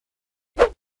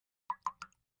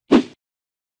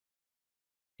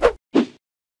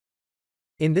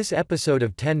In this episode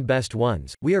of 10 Best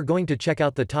Ones, we are going to check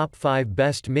out the top 5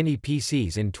 best mini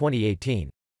PCs in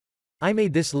 2018. I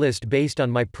made this list based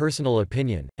on my personal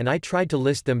opinion, and I tried to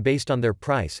list them based on their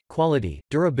price, quality,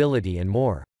 durability and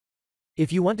more.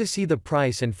 If you want to see the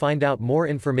price and find out more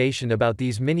information about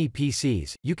these mini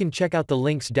PCs, you can check out the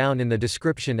links down in the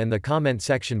description and the comment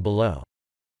section below.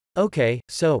 Okay,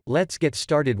 so, let's get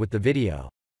started with the video.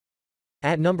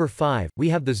 At number 5, we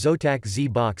have the ZOTAC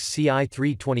ZBOX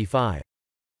CI325.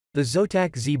 The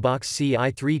ZOTAC ZBOX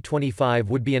CI325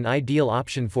 would be an ideal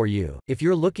option for you, if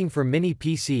you're looking for mini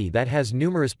PC that has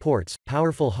numerous ports,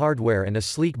 powerful hardware and a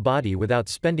sleek body without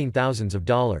spending thousands of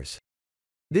dollars.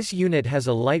 This unit has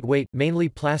a lightweight, mainly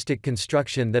plastic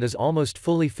construction that is almost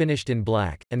fully finished in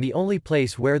black, and the only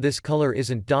place where this color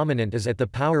isn't dominant is at the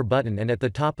power button and at the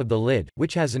top of the lid,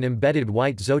 which has an embedded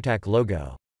white ZOTAC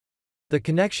logo. The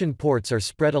connection ports are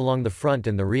spread along the front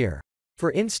and the rear.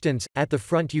 For instance, at the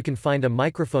front you can find a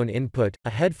microphone input,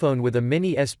 a headphone with a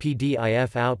mini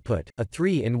SPDIF output, a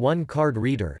 3-in-1 card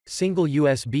reader, single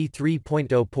USB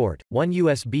 3.0 port, one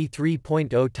USB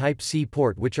 3.0 Type-C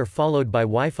port which are followed by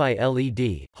Wi-Fi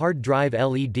LED, hard drive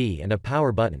LED and a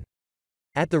power button.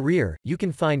 At the rear, you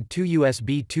can find two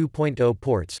USB 2.0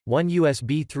 ports, one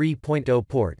USB 3.0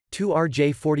 port, two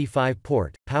RJ45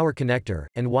 port, power connector,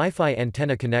 and Wi-Fi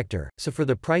antenna connector, so for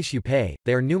the price you pay,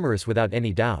 they are numerous without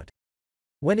any doubt.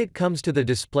 When it comes to the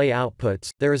display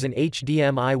outputs, there is an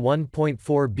HDMI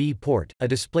 1.4b port, a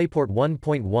DisplayPort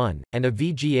 1.1, and a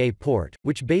VGA port,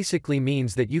 which basically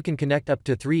means that you can connect up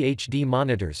to 3 HD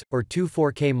monitors, or 2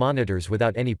 4K monitors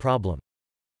without any problem.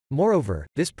 Moreover,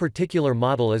 this particular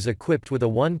model is equipped with a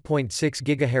 1.6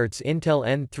 GHz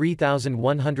Intel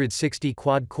N3160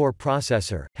 quad-core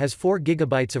processor, has 4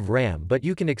 GB of RAM but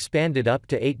you can expand it up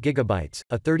to 8 GB,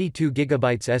 a 32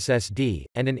 GB SSD,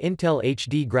 and an Intel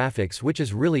HD graphics which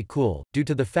is really cool, due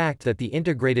to the fact that the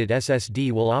integrated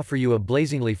SSD will offer you a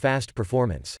blazingly fast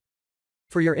performance.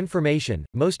 For your information,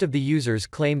 most of the users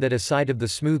claim that aside of the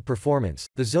smooth performance,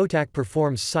 the ZOTAC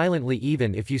performs silently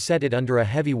even if you set it under a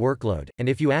heavy workload, and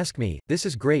if you ask me, this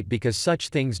is great because such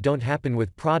things don't happen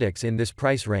with products in this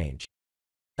price range.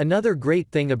 Another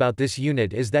great thing about this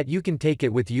unit is that you can take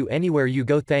it with you anywhere you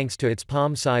go thanks to its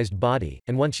palm-sized body,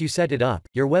 and once you set it up,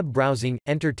 your web browsing,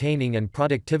 entertaining and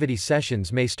productivity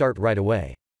sessions may start right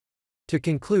away. To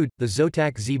conclude, the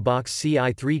ZOTAC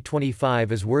ZBOX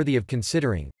CI325 is worthy of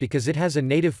considering, because it has a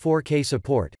native 4K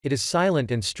support, it is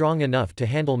silent and strong enough to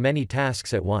handle many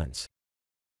tasks at once.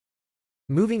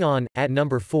 Moving on, at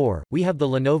number 4, we have the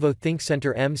Lenovo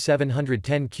ThinkCentre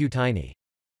M710Q Tiny.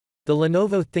 The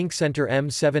Lenovo ThinkCentre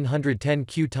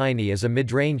M710Q Tiny is a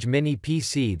mid-range mini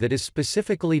PC that is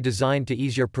specifically designed to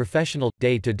ease your professional,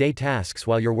 day-to-day tasks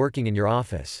while you're working in your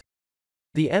office.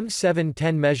 The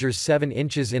M710 measures 7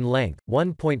 inches in length,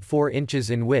 1.4 inches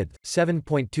in width,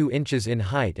 7.2 inches in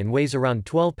height and weighs around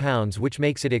 12 pounds which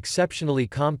makes it exceptionally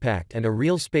compact and a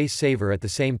real space saver at the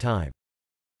same time.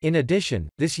 In addition,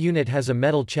 this unit has a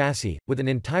metal chassis, with an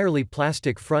entirely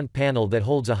plastic front panel that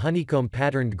holds a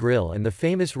honeycomb-patterned grille and the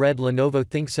famous red Lenovo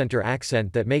ThinkCentre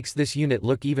accent that makes this unit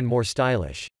look even more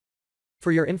stylish.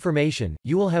 For your information,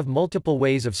 you will have multiple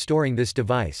ways of storing this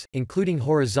device, including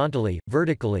horizontally,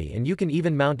 vertically and you can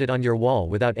even mount it on your wall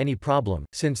without any problem,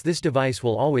 since this device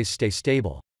will always stay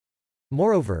stable.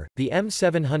 Moreover, the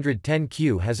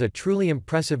M710Q has a truly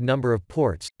impressive number of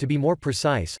ports. To be more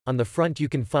precise, on the front you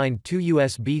can find two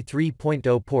USB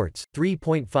 3.0 ports,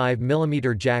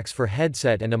 3.5mm jacks for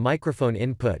headset and a microphone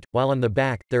input, while on the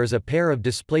back, there is a pair of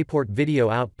DisplayPort video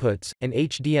outputs, an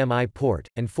HDMI port,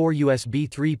 and 4 USB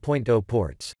 3.0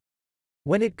 ports.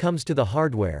 When it comes to the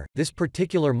hardware, this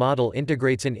particular model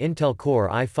integrates an Intel Core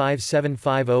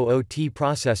i5-7500T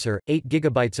processor, 8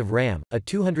 GB of RAM, a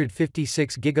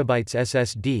 256 GB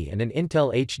SSD and an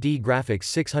Intel HD graphics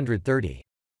 630.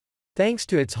 Thanks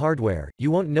to its hardware,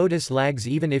 you won't notice lags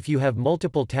even if you have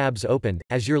multiple tabs opened,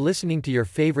 as you're listening to your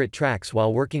favorite tracks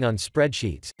while working on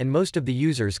spreadsheets, and most of the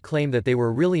users claim that they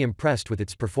were really impressed with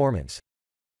its performance.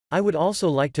 I would also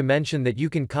like to mention that you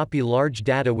can copy large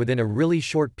data within a really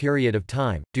short period of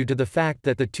time, due to the fact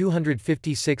that the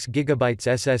 256 GB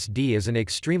SSD is an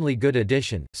extremely good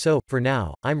addition, so, for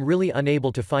now, I'm really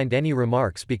unable to find any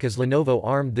remarks because Lenovo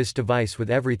armed this device with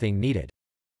everything needed.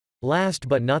 Last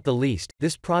but not the least,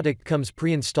 this product comes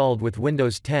pre-installed with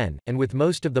Windows 10, and with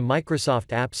most of the Microsoft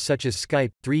apps such as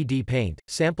Skype, 3D Paint,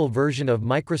 sample version of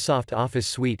Microsoft Office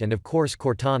Suite and of course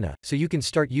Cortana, so you can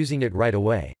start using it right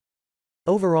away.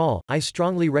 Overall, I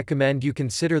strongly recommend you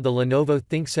consider the Lenovo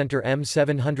ThinkCentre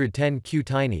M710Q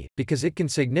Tiny, because it can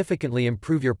significantly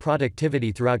improve your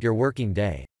productivity throughout your working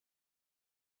day.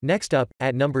 Next up,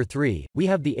 at number 3, we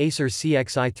have the Acer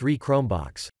CXi3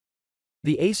 Chromebox.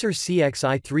 The Acer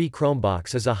CXi3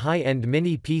 Chromebox is a high-end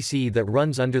mini PC that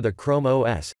runs under the Chrome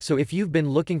OS, so if you've been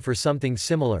looking for something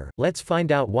similar, let's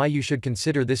find out why you should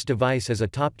consider this device as a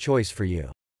top choice for you.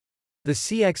 The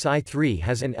CXi3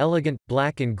 has an elegant,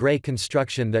 black and gray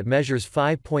construction that measures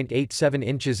 5.87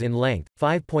 inches in length,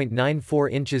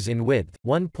 5.94 inches in width,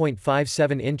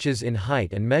 1.57 inches in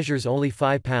height and measures only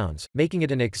 5 pounds, making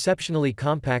it an exceptionally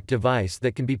compact device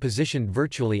that can be positioned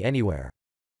virtually anywhere.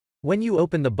 When you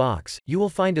open the box, you will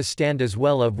find a stand as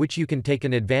well of which you can take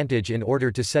an advantage in order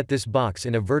to set this box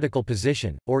in a vertical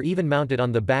position, or even mount it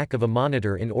on the back of a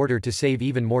monitor in order to save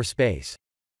even more space.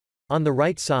 On the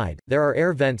right side, there are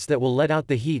air vents that will let out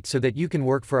the heat so that you can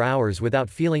work for hours without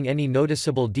feeling any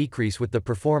noticeable decrease with the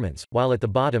performance, while at the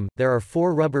bottom, there are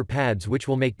 4 rubber pads which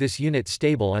will make this unit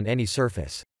stable on any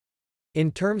surface. In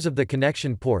terms of the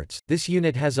connection ports, this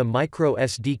unit has a micro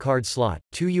SD card slot,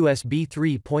 2 USB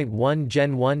 3.1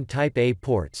 Gen 1 Type A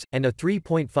ports, and a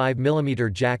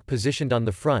 3.5mm jack positioned on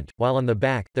the front, while on the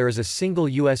back, there is a single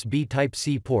USB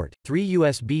Type-C port, 3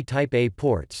 USB Type A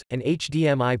ports, an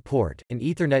HDMI port, an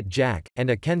Ethernet jack, and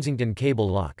a Kensington cable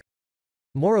lock.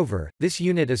 Moreover, this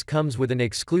unit comes with an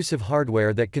exclusive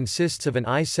hardware that consists of an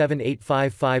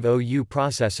i7-8550U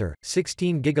processor,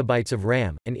 16GB of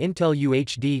RAM, an Intel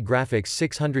UHD graphics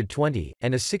 620,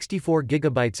 and a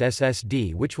 64GB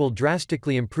SSD which will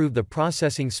drastically improve the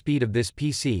processing speed of this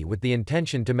PC with the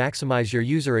intention to maximize your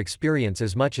user experience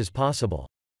as much as possible.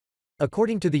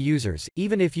 According to the users,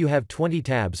 even if you have 20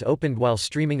 tabs opened while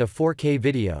streaming a 4K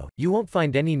video, you won't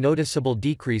find any noticeable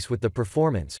decrease with the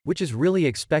performance, which is really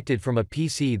expected from a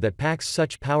PC that packs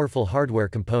such powerful hardware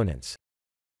components.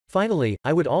 Finally,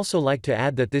 I would also like to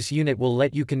add that this unit will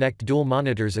let you connect dual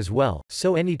monitors as well,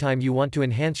 so anytime you want to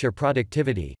enhance your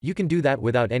productivity, you can do that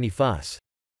without any fuss.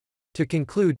 To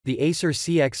conclude, the Acer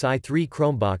CXi3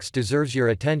 Chromebox deserves your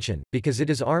attention, because it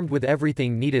is armed with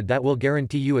everything needed that will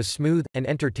guarantee you a smooth and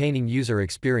entertaining user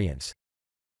experience.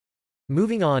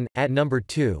 Moving on, at number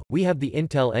 2, we have the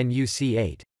Intel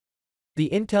NUC8. The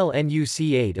Intel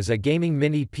NUC8 is a gaming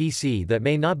mini PC that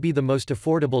may not be the most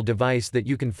affordable device that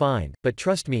you can find, but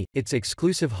trust me, its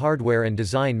exclusive hardware and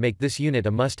design make this unit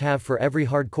a must-have for every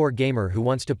hardcore gamer who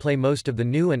wants to play most of the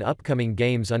new and upcoming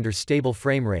games under stable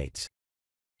frame rates.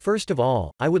 First of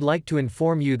all, I would like to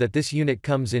inform you that this unit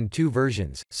comes in 2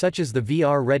 versions, such as the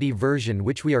VR-ready version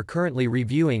which we are currently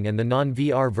reviewing and the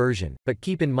non-VR version, but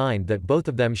keep in mind that both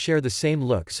of them share the same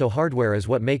look, so hardware is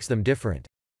what makes them different.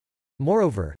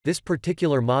 Moreover, this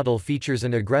particular model features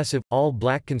an aggressive,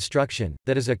 all-black construction,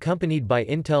 that is accompanied by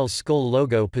Intel's skull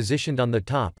logo positioned on the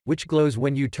top, which glows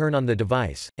when you turn on the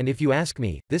device, and if you ask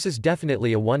me, this is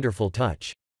definitely a wonderful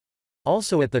touch.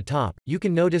 Also at the top, you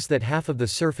can notice that half of the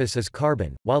surface is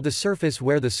carbon, while the surface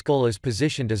where the skull is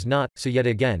positioned is not, so yet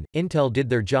again, Intel did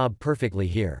their job perfectly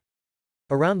here.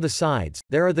 Around the sides,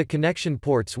 there are the connection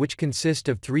ports which consist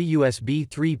of 3 USB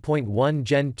 3.1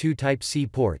 Gen 2 Type-C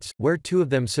ports, where 2 of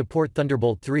them support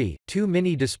Thunderbolt 3, 2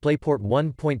 mini DisplayPort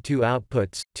 1.2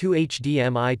 outputs, 2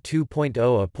 HDMI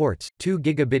 2.0 ports, 2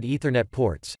 Gigabit Ethernet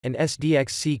ports, an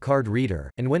SDXC card reader,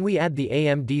 and when we add the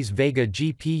AMD's Vega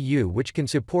GPU which can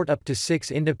support up to 6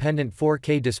 independent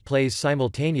 4K displays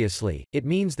simultaneously, it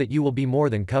means that you will be more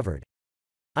than covered.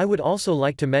 I would also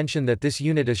like to mention that this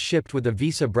unit is shipped with a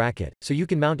VESA bracket, so you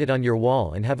can mount it on your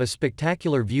wall and have a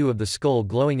spectacular view of the skull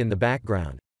glowing in the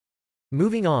background.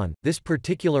 Moving on, this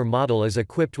particular model is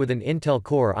equipped with an Intel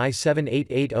Core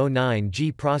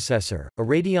i7-8809G processor, a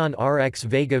Radeon RX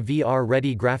Vega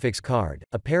VR-ready graphics card,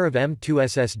 a pair of M.2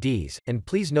 SSDs, and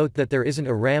please note that there isn't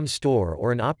a RAM store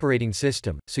or an operating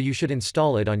system, so you should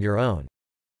install it on your own.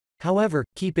 However,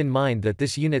 keep in mind that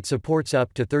this unit supports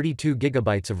up to 32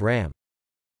 GB of RAM.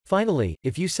 Finally,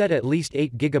 if you set at least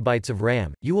 8 GB of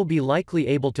RAM, you will be likely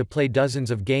able to play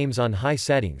dozens of games on high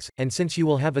settings, and since you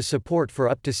will have a support for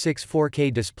up to 6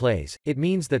 4K displays, it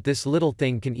means that this little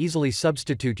thing can easily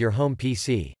substitute your home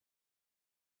PC.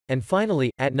 And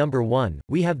finally, at number 1,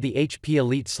 we have the HP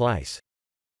Elite Slice.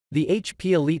 The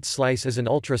HP Elite Slice is an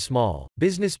ultra-small,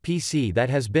 business PC that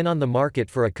has been on the market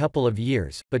for a couple of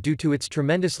years, but due to its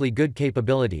tremendously good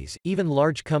capabilities, even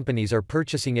large companies are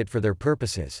purchasing it for their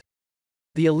purposes.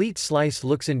 The Elite Slice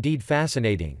looks indeed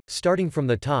fascinating, starting from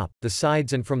the top, the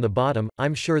sides and from the bottom.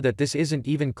 I'm sure that this isn't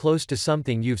even close to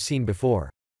something you've seen before.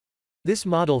 This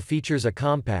model features a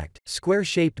compact,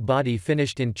 square-shaped body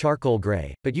finished in charcoal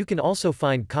gray, but you can also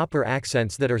find copper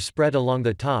accents that are spread along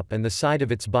the top and the side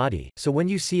of its body, so when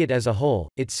you see it as a whole,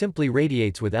 it simply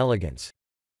radiates with elegance.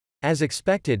 As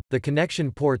expected, the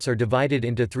connection ports are divided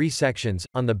into 3 sections.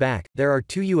 On the back, there are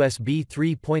 2 USB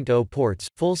 3.0 ports,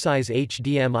 full-size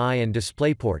HDMI and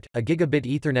DisplayPort, a gigabit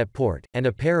Ethernet port, and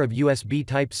a pair of USB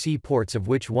Type-C ports, of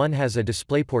which one has a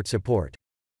DisplayPort support.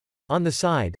 On the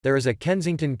side, there is a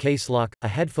Kensington case lock, a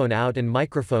headphone out and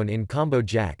microphone in combo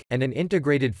jack, and an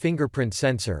integrated fingerprint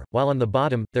sensor, while on the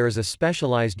bottom, there is a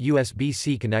specialized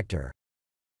USB-C connector.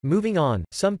 Moving on,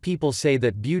 some people say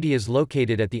that beauty is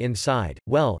located at the inside.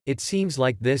 Well, it seems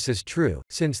like this is true,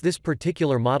 since this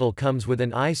particular model comes with an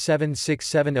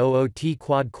i7-6700T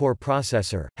quad-core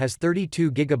processor, has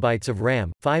 32 GB of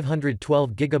RAM,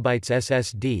 512 GB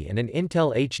SSD and an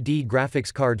Intel HD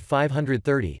graphics card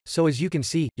 530, so as you can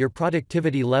see, your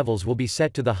productivity levels will be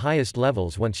set to the highest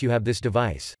levels once you have this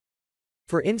device.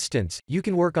 For instance, you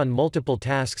can work on multiple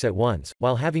tasks at once,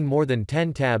 while having more than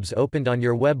 10 tabs opened on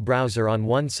your web browser on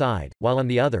one side, while on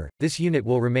the other, this unit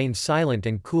will remain silent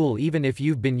and cool even if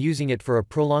you've been using it for a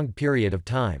prolonged period of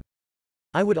time.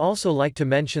 I would also like to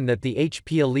mention that the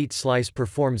HP Elite Slice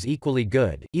performs equally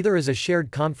good, either as a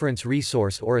shared conference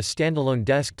resource or a standalone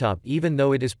desktop, even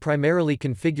though it is primarily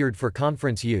configured for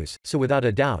conference use, so without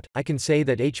a doubt, I can say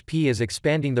that HP is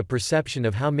expanding the perception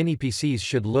of how mini PCs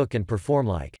should look and perform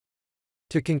like.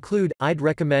 To conclude, I'd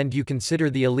recommend you consider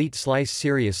the Elite Slice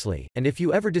seriously, and if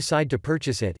you ever decide to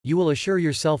purchase it, you will assure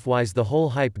yourself why's the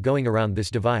whole hype going around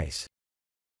this device.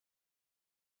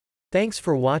 Thanks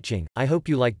for watching, I hope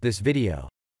you liked this video.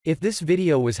 If this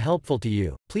video was helpful to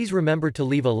you, please remember to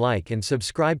leave a like and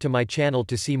subscribe to my channel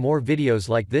to see more videos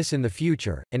like this in the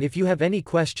future, and if you have any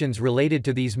questions related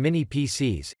to these mini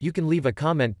PCs, you can leave a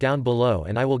comment down below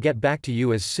and I will get back to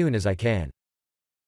you as soon as I can.